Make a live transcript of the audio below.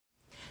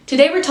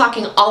Today we're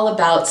talking all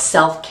about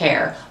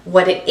self-care,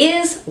 what it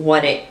is,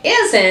 what it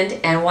isn't,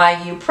 and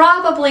why you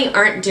probably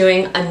aren't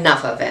doing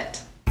enough of it.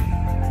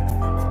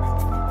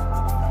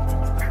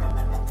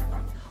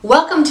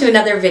 Welcome to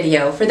another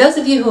video. For those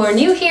of you who are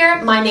new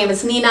here, my name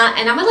is Nina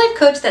and I'm a life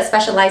coach that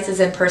specializes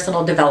in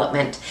personal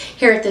development.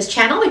 Here at this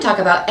channel, we talk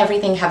about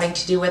everything having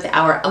to do with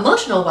our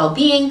emotional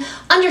well-being,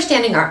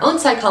 understanding our own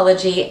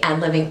psychology,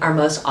 and living our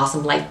most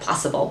awesome life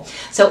possible.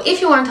 So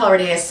if you aren't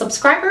already a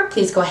subscriber,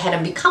 please go ahead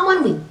and become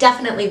one. We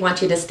definitely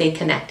want you to stay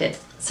connected.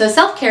 So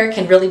self-care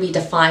can really be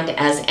defined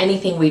as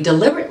anything we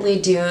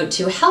deliberately do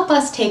to help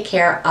us take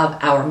care of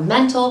our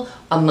mental,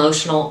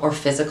 emotional, or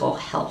physical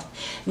health.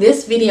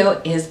 This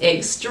video is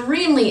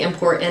extremely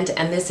important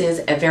and this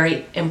is a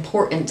very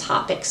important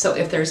topic. So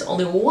if there's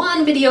only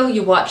one video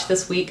you watch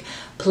this week,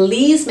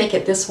 please make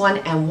it this one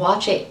and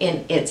watch it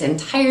in its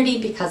entirety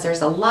because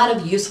there's a lot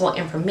of useful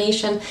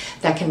information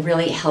that can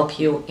really help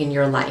you in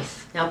your life.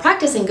 Now,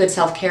 practicing good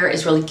self-care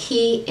is really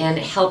key in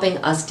helping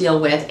us deal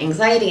with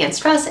anxiety and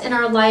stress in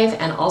our life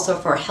and also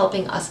for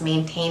helping us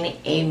maintain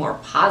a more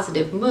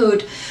positive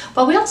mood.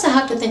 But we also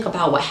have to think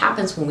about what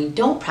happens when we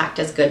don't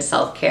practice good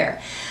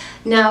self-care.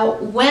 Now,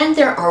 when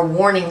there are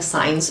warning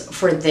signs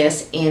for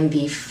this in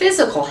the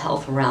physical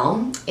health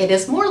realm, it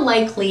is more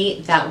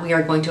likely that we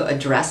are going to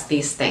address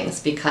these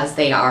things because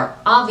they are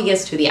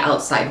obvious to the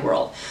outside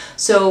world.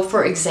 So,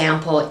 for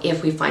example,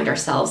 if we find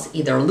ourselves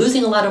either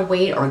losing a lot of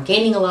weight or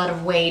gaining a lot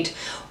of weight,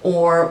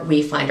 or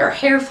we find our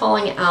hair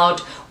falling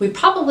out, we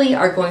probably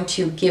are going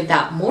to give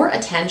that more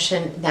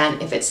attention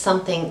than if it's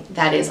something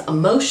that is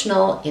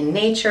emotional in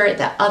nature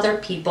that other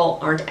people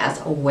aren't as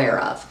aware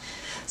of.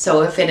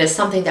 So if it is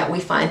something that we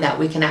find that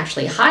we can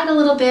actually hide a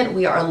little bit,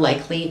 we are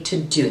likely to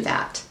do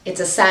that. It's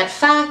a sad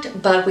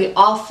fact, but we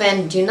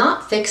often do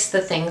not fix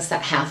the things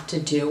that have to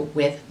do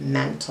with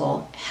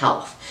mental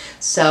health.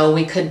 So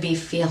we could be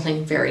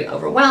feeling very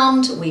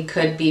overwhelmed, we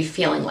could be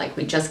feeling like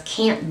we just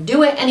can't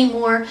do it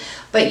anymore,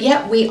 but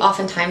yet we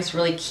oftentimes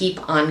really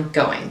keep on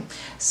going.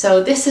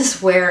 So this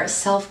is where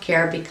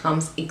self-care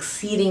becomes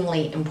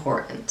exceedingly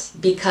important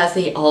because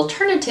the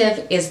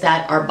alternative is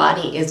that our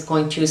body is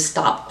going to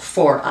stop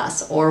for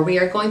us or we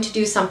are going to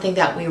do something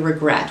that we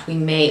regret. We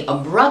may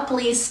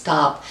abruptly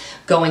stop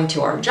going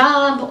to our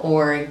job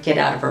or get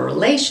out of a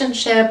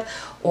relationship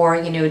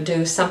or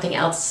do something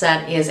else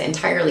that is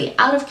entirely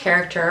out of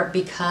character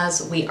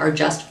because we are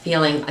just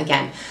feeling,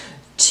 again,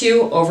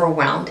 too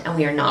overwhelmed and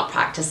we are not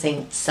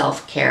practicing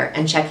self-care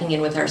and checking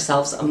in with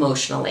ourselves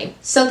emotionally.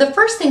 So the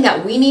first thing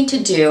that we need to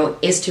do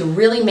is to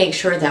really make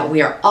sure that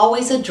we are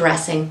always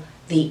addressing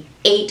the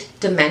 8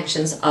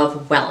 dimensions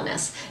of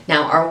wellness.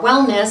 Now, our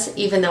wellness,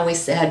 even though we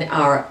said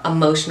our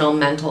emotional,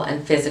 mental,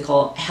 and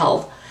physical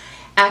health,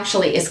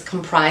 actually is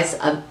comprised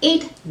of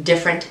 8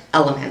 different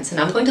elements. And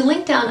I'm going to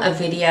link down a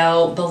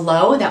video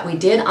below that we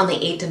did on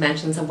the 8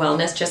 dimensions of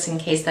wellness, just in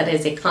case that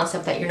is a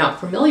concept that you're not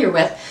familiar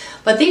with.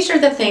 But these are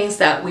the things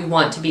that we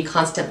want to be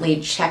constantly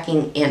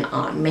checking in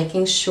on,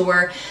 making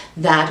sure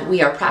that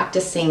we are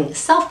practicing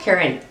self-care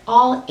in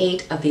all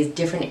 8 of these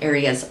different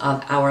areas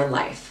of our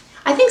life.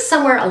 I think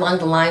somewhere along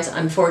the lines,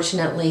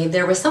 unfortunately,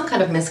 there was some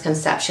kind of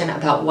misconception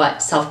about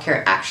what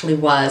self-care actually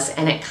was,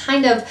 and it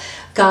kind of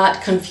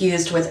got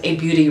confused with a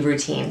beauty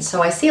routine.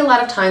 So I see a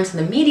lot of times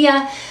in the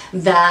media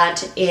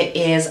that it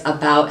is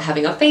about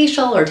having a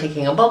facial or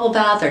taking a bubble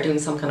bath or doing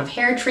some kind of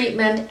hair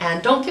treatment.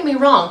 And don't get me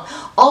wrong,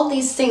 all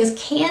these things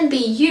can be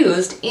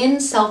used in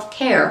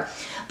self-care,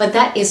 but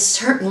that is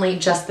certainly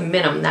just the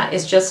minimum. That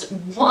is just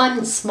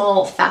one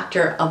small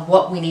factor of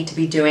what we need to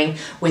be doing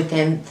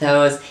within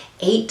those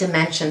 8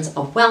 dimensions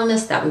of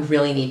wellness that we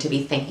really need to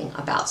be thinking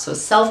about. So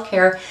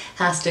self-care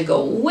has to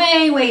go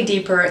way, way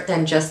deeper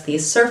than just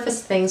these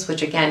surface things,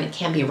 which again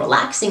can be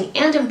relaxing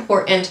and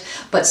important,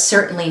 but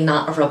certainly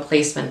not a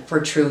replacement for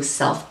true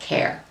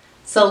self-care.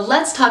 So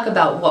let's talk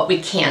about what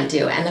we can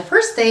do. And the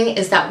first thing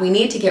is that we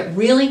need to get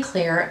really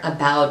clear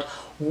about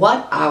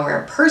what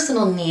our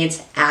personal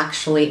needs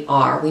actually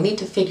are. We need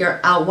to figure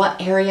out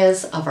what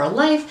areas of our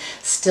life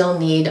still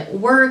need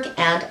work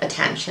and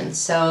attention.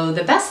 So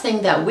the best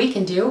thing that we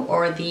can do,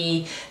 or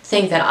the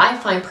thing that I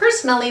find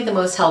personally the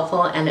most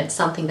helpful, and it's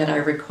something that I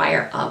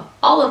require of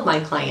all of my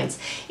clients,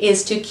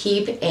 is to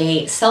keep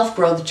a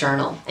self-growth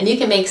journal. And you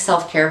can make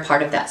self-care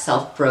part of that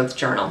self-growth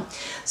journal.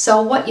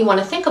 So what you want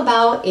to think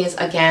about is,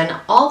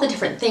 again, all the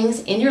different things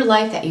in your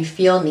life that you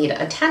feel need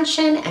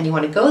attention, and you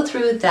want to go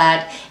through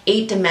that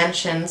 8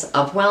 dimensions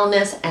of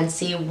wellness and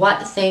see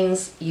what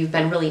things you've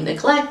been really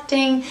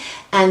neglecting,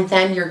 and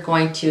then you're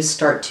going to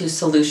start to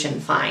solution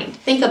find.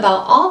 Think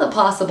about all the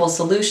possible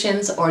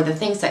solutions or the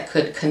things that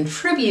could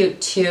contribute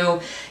to,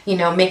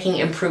 making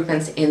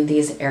improvements in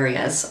these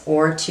areas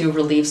or to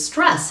relieve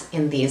stress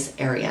in these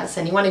areas.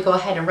 And you want to go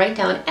ahead and write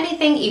down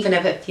anything, even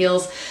if it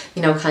feels,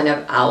 kind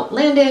of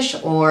outlandish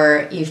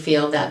or you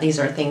feel that these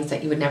are things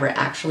that you would never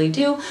actually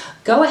do.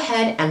 Go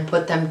ahead and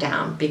put them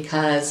down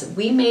because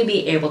we may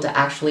be able to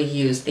actually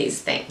use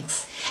these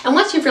things. And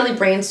once you've really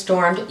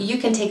brainstormed, you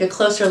can take a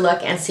closer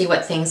look and see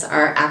what things are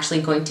are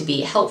actually going to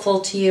be helpful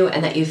to you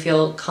and that you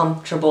feel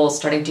comfortable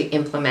starting to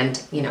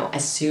implement,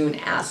 as soon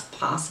as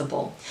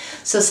possible.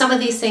 So some of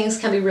these things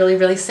can be really,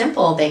 really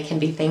simple. They can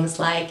be things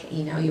like,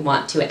 you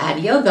want to add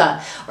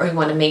yoga, or you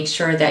want to make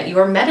sure that you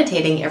are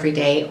meditating every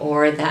day,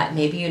 or that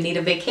maybe you need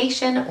a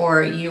vacation,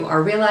 or you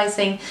are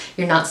realizing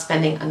you're not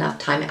spending enough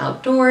time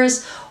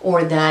outdoors,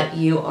 or that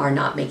you are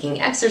not making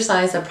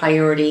exercise a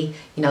priority.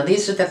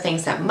 These are the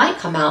things that might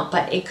come out,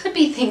 but it could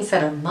be things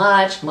that are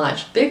much,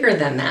 much bigger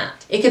than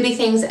that. It could be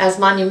things as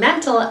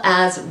monumental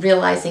as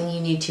realizing you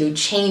need to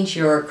change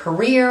your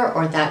career,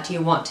 or that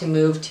you want to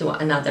move to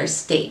another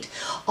state.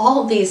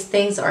 All these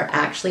things are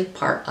actually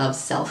part of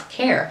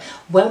self-care.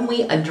 When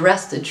we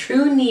address the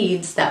true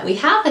needs that we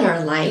have in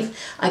our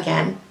life,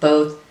 again,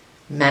 both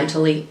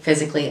mentally,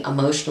 physically,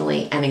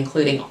 emotionally, and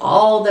including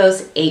all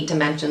those 8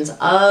 dimensions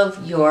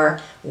of your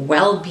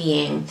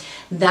well-being,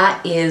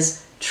 that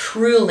is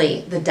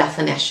truly the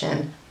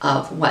definition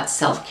of what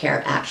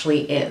self-care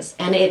actually is.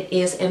 And it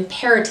is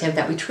imperative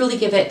that we truly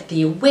give it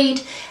the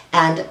weight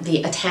and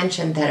the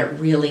attention that it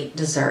really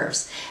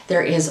deserves.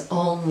 There is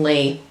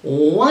only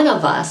one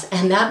of us,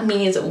 and that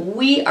means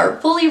we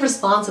are fully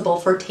responsible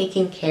for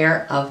taking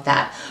care of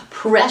that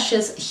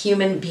precious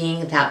human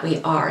being that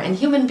we are. And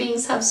human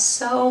beings have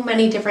so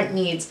many different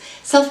needs.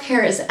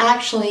 Self-care is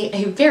actually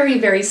a very,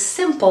 very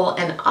simple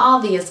and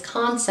obvious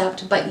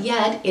concept, but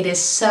yet it is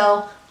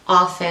so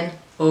often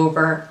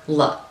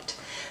overlooked.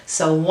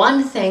 So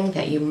one thing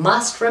that you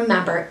must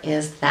remember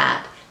is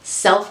that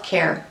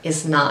self-care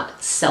is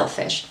not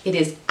selfish. It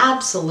is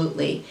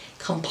absolutely,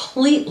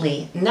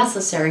 completely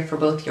necessary for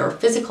both your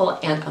physical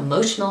and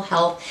emotional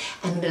health,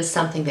 and it is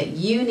something that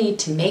you need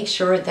to make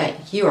sure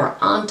that you are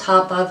on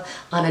top of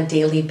on a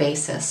daily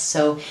basis.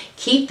 So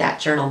keep that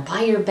journal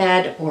by your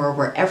bed or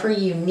wherever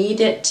you need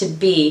it to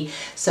be,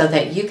 so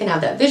that you can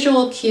have that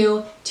visual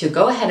cue to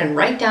go ahead and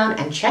write down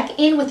and check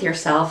in with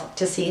yourself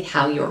to see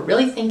how you're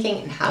really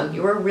thinking and how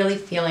you're really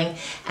feeling,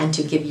 and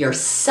to give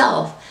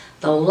yourself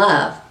the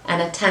love and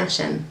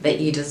attention that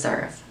you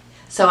deserve.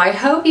 So I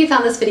hope you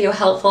found this video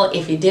helpful.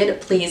 If you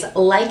did, please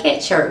like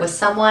it, share it with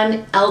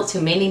someone else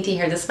who may need to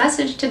hear this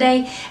message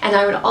today. And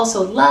I would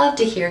also love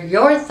to hear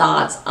your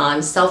thoughts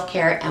on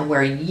self-care and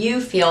where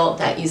you feel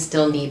that you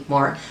still need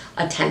more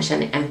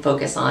attention and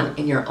focus on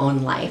in your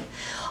own life.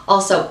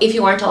 Also, if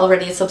you aren't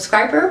already a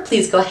subscriber,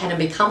 please go ahead and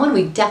become one.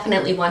 We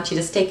definitely want you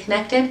to stay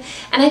connected.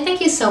 And I thank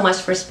you so much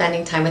for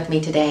spending time with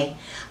me today.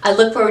 I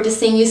look forward to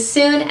seeing you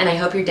soon, and I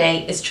hope your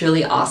day is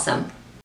truly awesome.